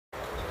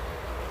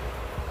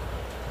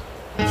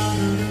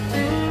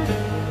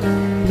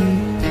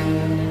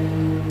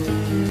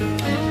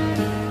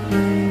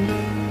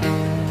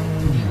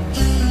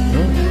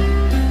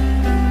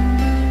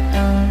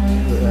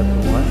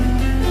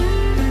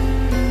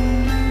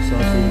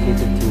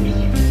dedicated to,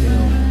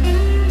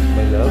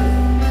 my love.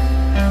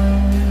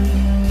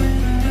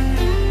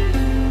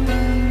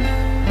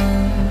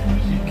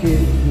 You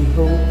give me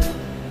hope,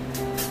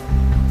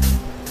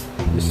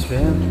 the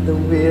strength, the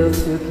will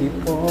to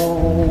keep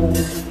on.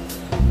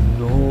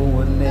 No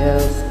one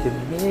else can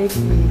make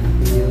me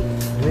feel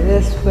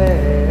this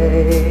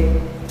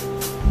way,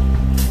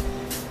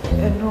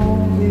 and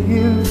only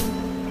you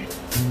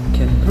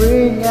can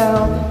bring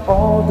out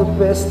all the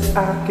best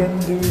I can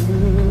do.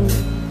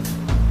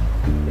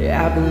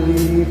 I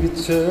believe you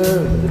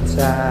turn the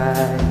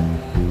tide,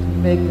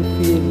 make me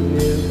feel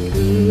real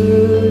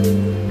good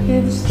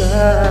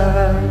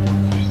inside.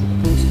 You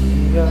push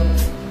me up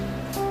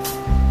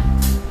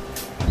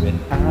when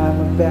I'm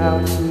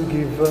about to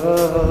give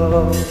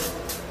up.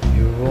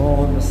 You're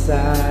on my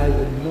side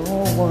when no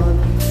one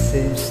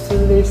seems to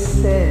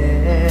listen.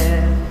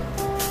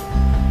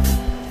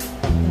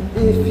 And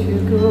if you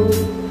go,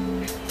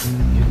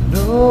 you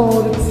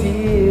know the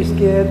tears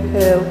can't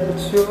help but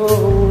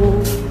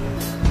show.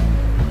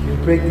 You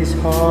break this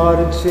heart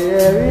and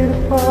tear it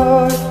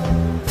apart.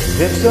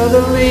 Then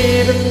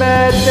suddenly the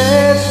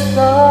madness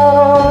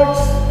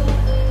starts.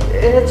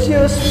 It's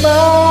your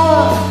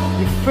smile,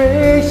 your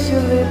face,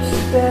 your lips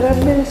that I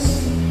miss.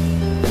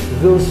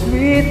 Those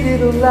sweet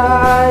little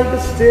lies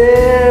that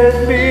stare at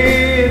me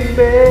and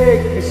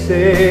make me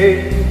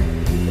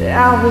say,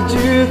 I'm with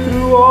you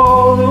through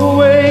all the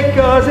way.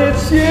 'Cause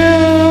it's you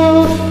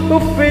who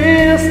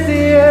fills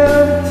the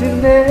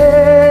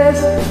emptiness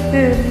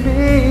in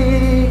me.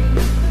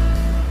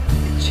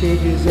 It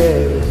changes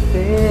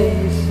everything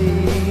you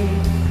see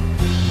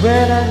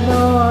when I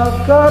know I've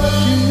got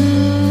you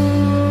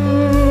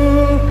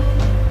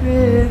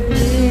with me.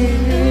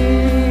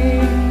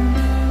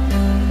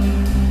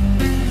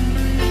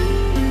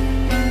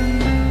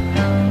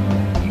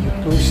 You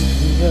push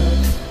me up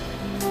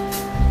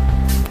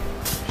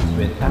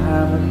when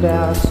I'm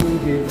about to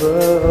give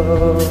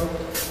up.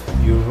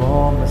 You're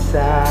on my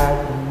side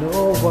when no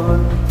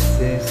one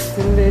seems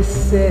to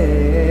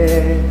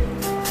listen.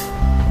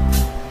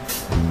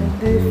 And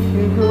if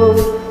you go,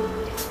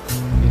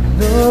 you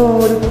know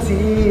the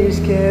tears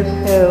can't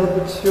help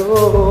but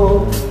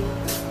show.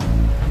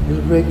 You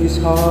break this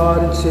heart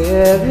and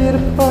tear it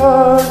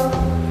apart.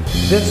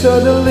 Then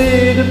suddenly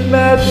the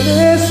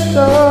madness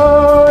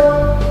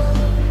starts.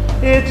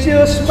 It's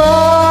your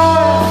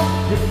smile,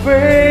 your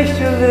face,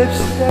 your lips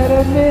that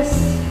I miss.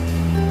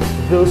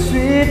 Those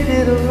sweet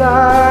little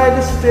lies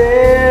that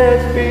stare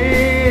at me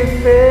and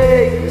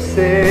make me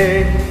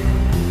say,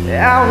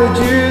 I'm with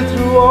you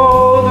through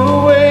all the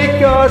way.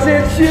 'Cause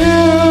it's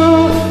you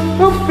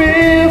who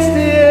fills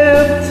the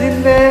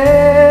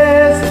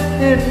emptiness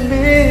in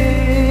me.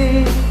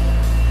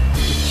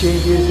 It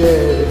changes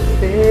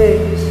everything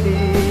you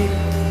see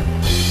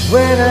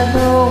when I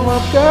know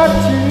I've got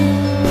you.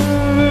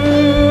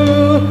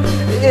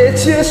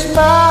 It's your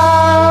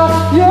smile,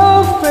 your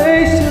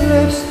face, your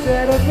lips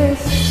that I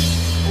miss.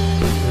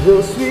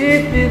 Those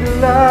sweet little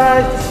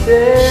lies that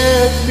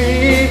stare at me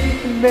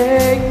and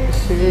make me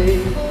say,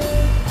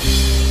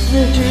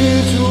 with you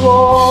through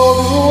all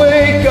the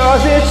way.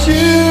 'Cause it's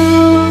you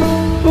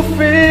who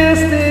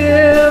fills the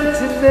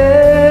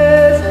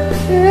emptiness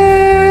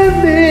in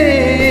me.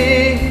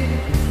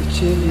 It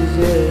changes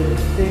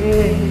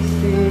everything you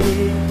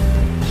see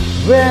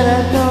when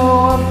I know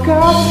I've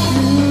got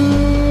you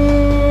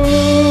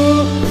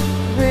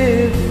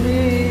with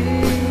me.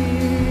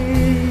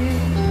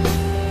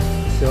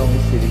 This song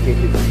is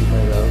dedicated to you,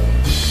 my love.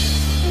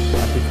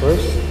 Happy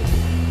first.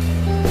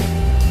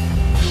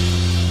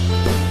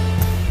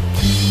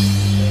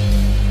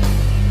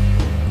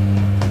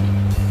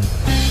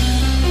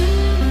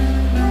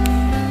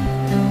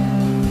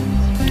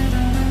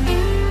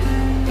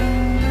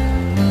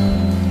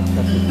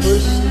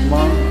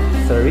 Month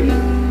 3.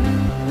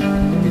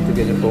 We've been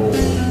together for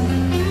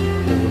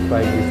over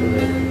 5 years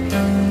already.